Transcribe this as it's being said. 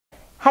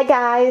Hi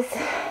guys,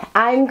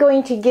 I'm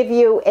going to give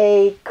you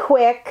a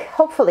quick,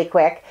 hopefully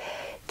quick,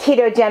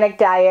 ketogenic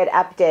diet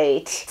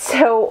update.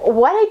 So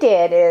what I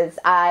did is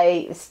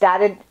I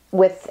started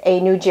with a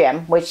new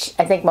gym, which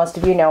I think most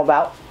of you know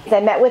about. I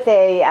met with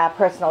a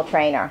personal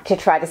trainer to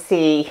try to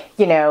see,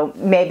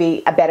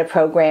 maybe a better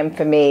program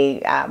for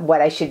me, what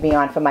I should be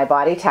on for my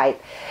body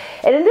type.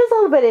 And it is a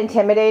little bit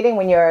intimidating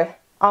when you're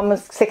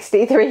almost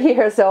 63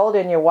 years old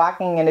and you're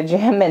walking in a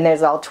gym and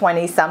there's all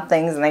 20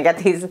 somethings and they got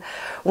these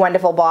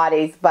wonderful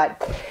bodies.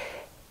 But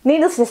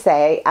needless to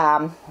say,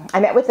 I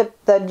met with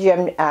the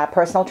gym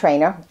personal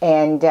trainer,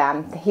 and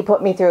he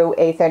put me through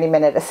a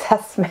 30-minute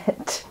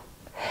assessment.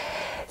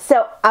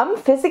 So I'm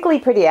physically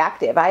pretty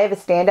active. I have a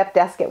stand-up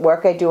desk at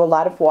work. I do a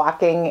lot of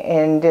walking,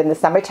 and in the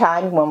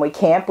summertime when we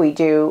camp, we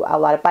do a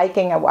lot of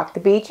biking. I walk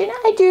the beach, and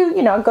I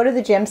do, go to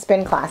the gym,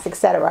 spin class,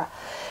 etc.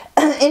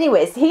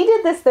 Anyways, he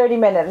did this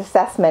 30-minute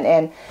assessment,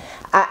 and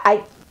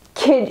I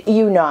kid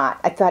you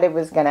not, I thought it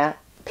was gonna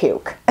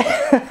puke.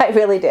 I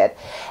really did.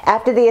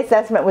 After the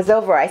assessment was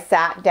over, I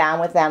sat down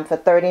with them for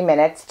 30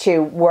 minutes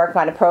to work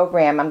on a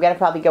program. I'm gonna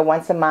probably go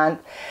once a month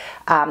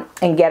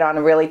and get on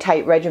a really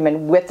tight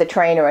regimen with the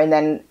trainer, and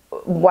then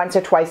once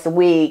or twice a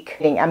week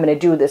I'm gonna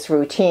do this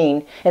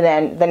routine, and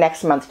then the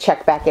next month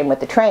check back in with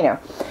the trainer.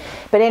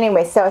 But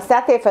anyway, so I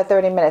sat there for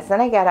 30 minutes, then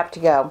I got up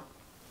to go,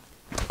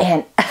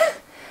 and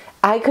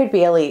I could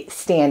barely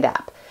stand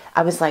up.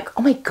 I was like,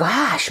 oh my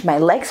gosh, my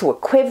legs were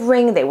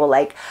quivering. They were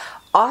like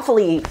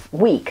awfully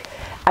weak.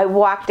 I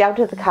walked out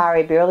to the car.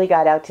 I barely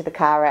got out to the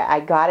car. I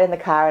got in the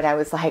car and I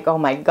was like, oh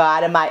my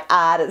God, am I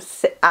out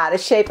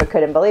of shape? I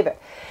couldn't believe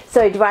it.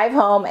 So I drive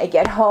home. I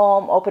get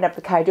home, open up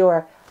the car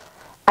door.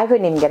 I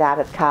couldn't even get out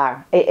of the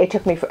car. It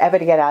took me forever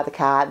to get out of the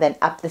car, then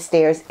up the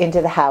stairs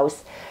into the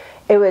house.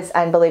 It was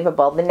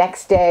unbelievable. The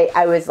next day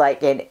I was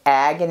like in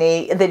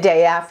agony. The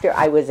day after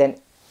I was in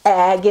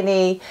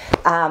agony.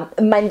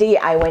 Monday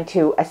I went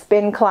to a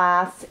spin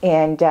class,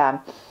 and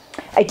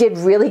I did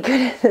really good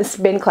at the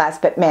spin class,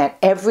 but man,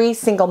 every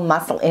single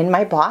muscle in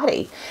my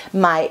body,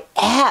 my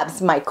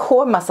abs, my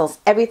core muscles,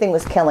 everything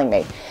was killing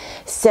me.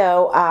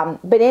 So,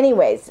 but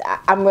anyways,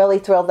 I'm really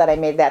thrilled that I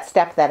made that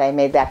step, that I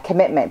made that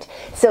commitment.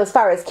 So as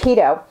far as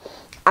keto,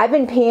 I've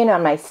been peeing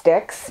on my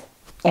sticks,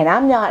 and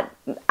I'm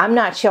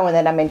not showing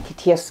that I'm in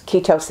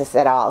ketosis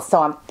at all.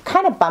 So I'm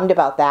kind of bummed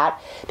about that,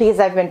 because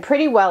I've been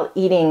pretty well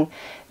eating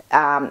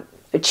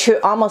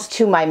almost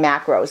to my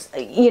macros,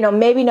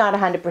 maybe not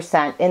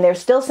 100%. And there's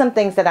still some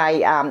things that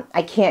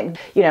I can't,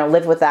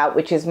 live without,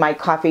 which is my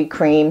coffee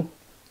cream.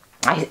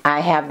 I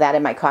have that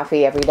in my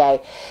coffee every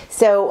day.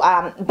 So,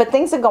 but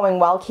things are going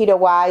well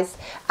keto-wise.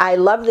 I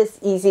love this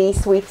easy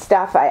sweet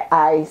stuff.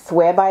 I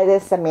swear by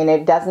this. I mean,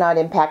 it does not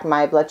impact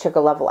my blood sugar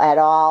level at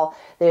all.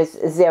 There's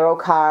 0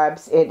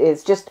 carbs. It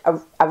is just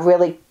a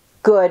really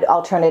good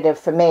alternative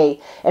for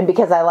me. And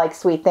because I like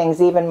sweet things,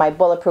 even my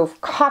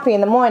bulletproof coffee in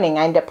the morning,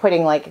 I end up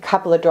putting like a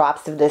couple of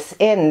drops of this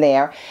in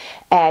there.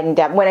 And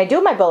when I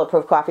do my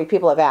bulletproof coffee,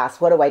 people have asked,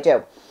 what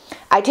do?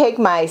 I take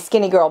my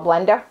Skinny Girl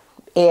blender,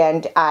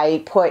 and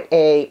I put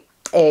an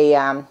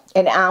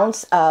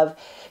ounce of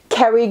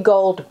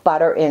Kerrygold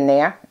butter in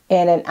there,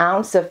 and an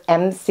ounce of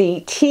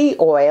MCT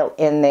oil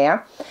in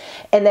there.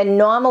 And then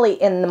normally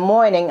in the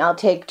morning, I'll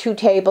take 2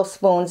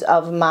 tablespoons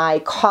of my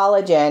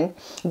collagen,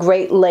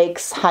 Great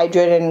Lakes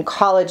Hydrogen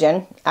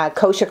Collagen,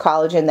 kosher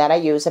collagen that I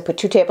use. I put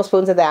 2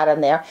 tablespoons of that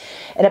in there,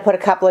 and I put a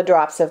couple of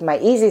drops of my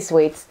Easy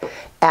Sweets,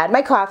 add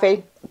my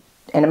coffee,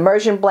 an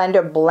immersion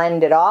blender,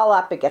 blend it all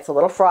up. It gets a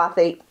little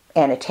frothy,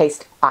 and it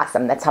tastes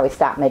awesome. That's how I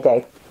start my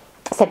day.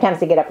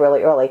 Sometimes I get up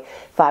really early,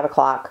 5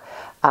 o'clock.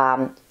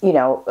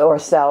 Or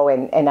so,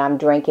 and I'm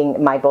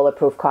drinking my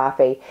bulletproof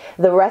coffee.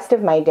 The rest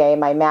of my day,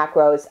 my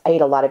macros, I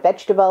eat a lot of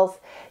vegetables,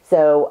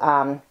 so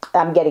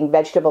I'm getting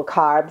vegetable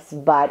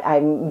carbs, but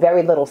I'm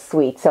very little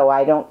sweet, so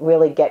I don't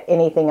really get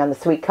anything on the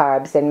sweet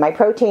carbs, and my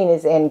protein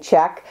is in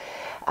check.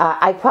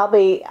 I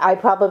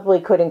probably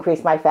could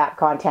increase my fat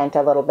content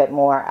a little bit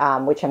more,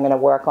 which I'm going to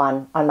work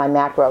on my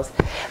macros.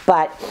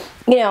 But,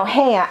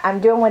 hey, I'm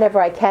doing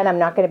whatever I can. I'm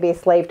not going to be a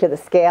slave to the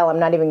scale. I'm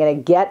not even going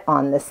to get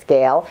on the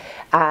scale.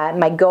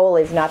 My goal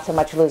is not so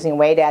much losing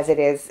weight as it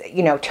is,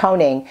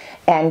 toning.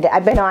 And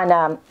I've been on,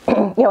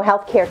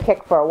 healthcare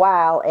kick for a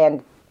while,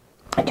 and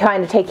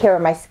trying to take care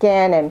of my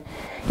skin and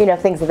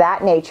things of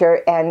that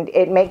nature, and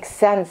it makes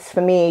sense for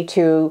me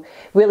to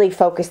really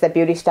focus that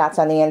beauty starts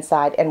on the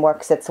inside and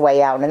works its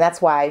way out. And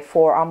that's why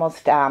for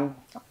almost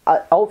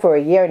over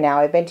a year now,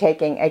 I've been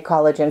taking a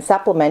collagen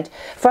supplement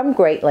from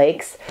Great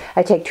Lakes.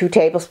 I take 2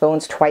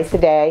 tablespoons twice a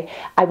day.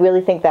 I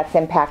really think that's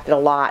impacted a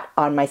lot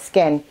on my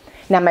skin.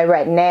 Now my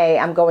Retin-A,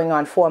 I'm going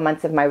on 4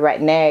 months of my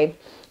Retin-A,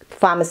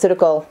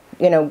 pharmaceutical,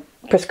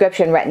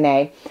 prescription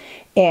Retin-A.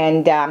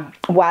 And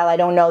while I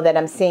don't know that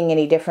I'm seeing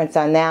any difference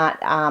on that,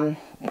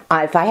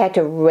 if I had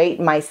to rate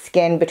my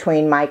skin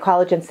between my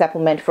collagen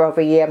supplement for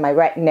over a year, my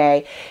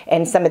Retin-A,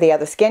 and some of the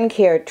other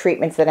skincare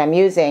treatments that I'm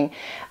using,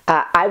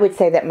 I would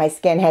say that my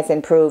skin has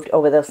improved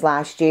over this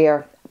last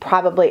year,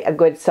 probably a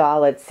good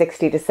solid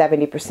 60 to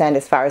 70%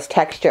 as far as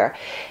texture.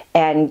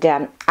 And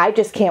I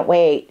just can't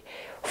wait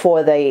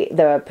for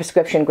the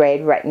prescription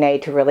grade Retin-A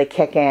to really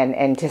kick in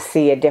and to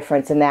see a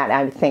difference in that.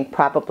 I think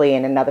probably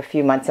in another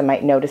few months I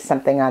might notice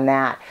something on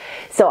that.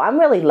 So I'm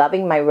really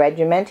loving my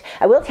regimen.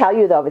 I will tell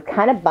you though, I was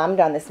kind of bummed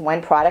on this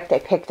one product I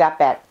picked up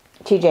at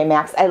TJ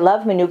Maxx. I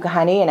love Monika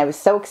honey, and I was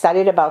so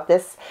excited about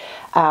this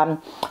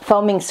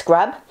foaming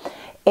scrub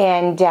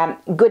and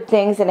good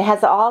things, and it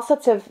has all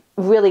sorts of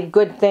really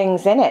good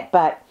things in it,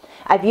 but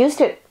I've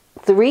used it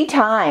 3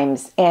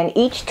 times and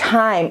each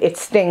time it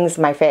stings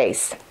my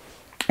face.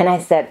 And I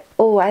said,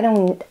 oh, I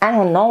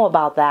don't know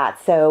about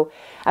that. So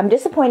I'm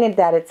disappointed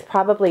that it's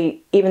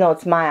probably, even though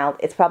it's mild,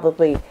 it's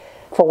probably,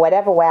 for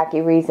whatever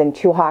wacky reason,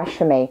 too harsh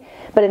for me.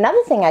 But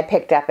another thing I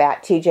picked up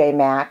at TJ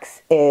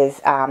Maxx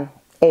is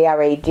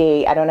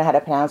ARAD. I don't know how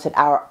to pronounce it,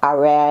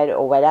 ARAD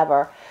or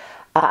whatever.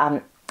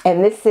 And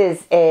this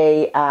is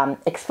a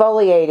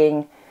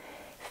exfoliating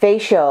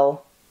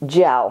facial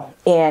gel,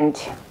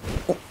 and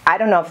I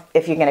don't know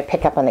if you're going to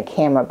pick up on the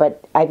camera,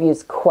 but I've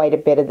used quite a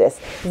bit of this.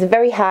 It's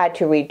very hard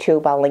to read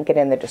tube. I'll link it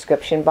in the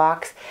description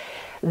box.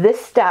 This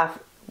stuff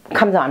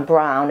comes on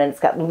brown, and it's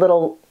got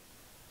little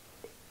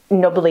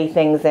knobbly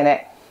things in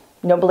it,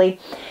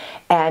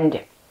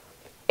 and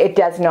it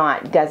does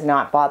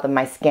not bother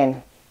my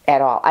skin at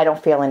all. I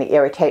don't feel any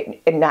irritation.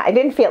 I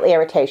didn't feel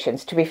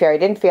irritations. To be fair, I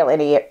didn't feel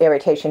any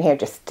irritation here,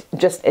 just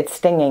its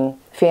stinging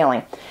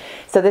feeling.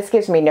 So this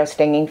gives me no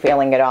stinging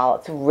feeling at all.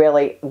 It's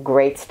really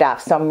great stuff.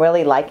 So I'm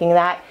really liking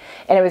that.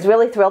 And I was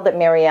really thrilled that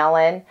Mary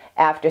Ellen,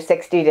 after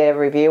 60, did a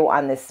review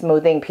on this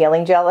smoothing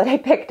peeling gel that I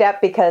picked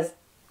up, because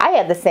I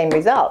had the same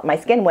result. My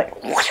skin went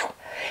whoosh.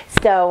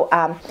 So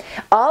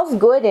all's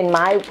good in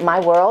my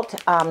world.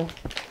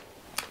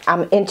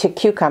 I'm into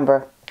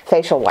cucumber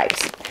facial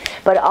wipes.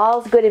 But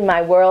all's good in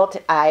my world.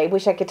 I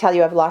wish I could tell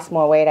you I've lost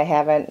more weight. I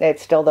haven't.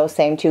 It's still those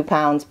same 2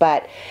 pounds.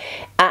 But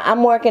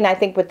I'm working, I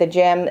think, with the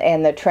gym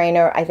and the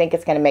trainer. I think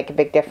it's going to make a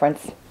big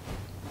difference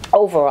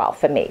overall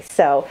for me.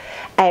 So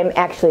I'm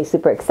actually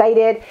super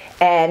excited.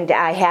 And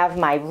I have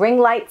my ring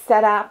light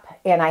set up.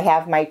 And I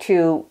have my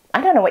 2, I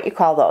don't know what you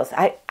call those.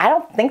 I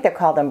don't think they're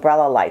called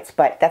umbrella lights,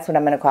 but that's what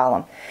I'm going to call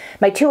them.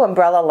 My 2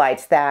 umbrella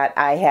lights that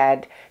I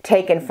had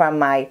taken from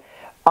my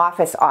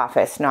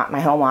office, not my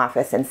home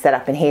office, and set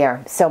up in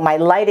here. So my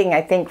lighting,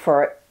 I think,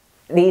 for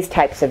these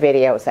types of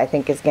videos, I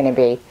think is going to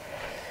be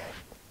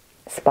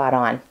spot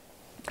on.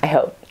 I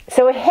hope.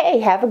 So hey,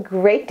 have a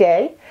great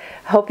day.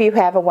 Hope you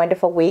have a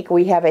wonderful week.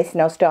 We have a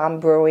snowstorm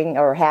brewing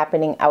or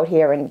happening out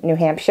here in New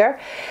Hampshire,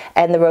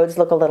 and the roads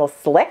look a little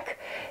slick.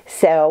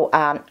 So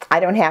I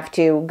don't have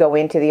to go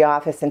into the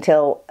office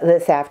until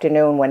this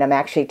afternoon, when I'm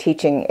actually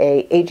teaching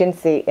a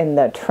agency in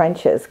the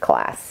trenches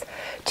class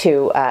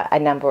to a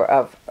number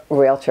of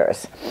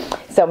realtors.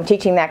 So I'm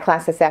teaching that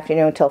class this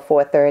afternoon until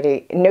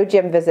 4:30. No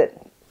gym visit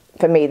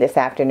for me this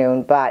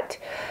afternoon, but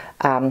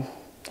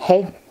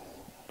hey,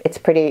 it's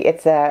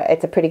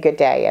a pretty good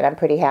day, and I'm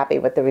pretty happy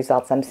with the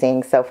results I'm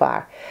seeing so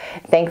far.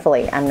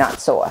 Thankfully, I'm not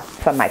sore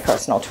from my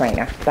personal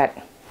trainer, but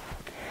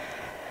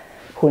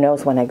who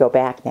knows when I go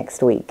back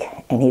next week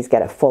and he's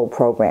got a full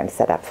program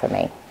set up for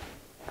me.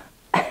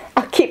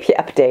 I'll keep you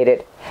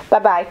updated.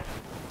 Bye-bye.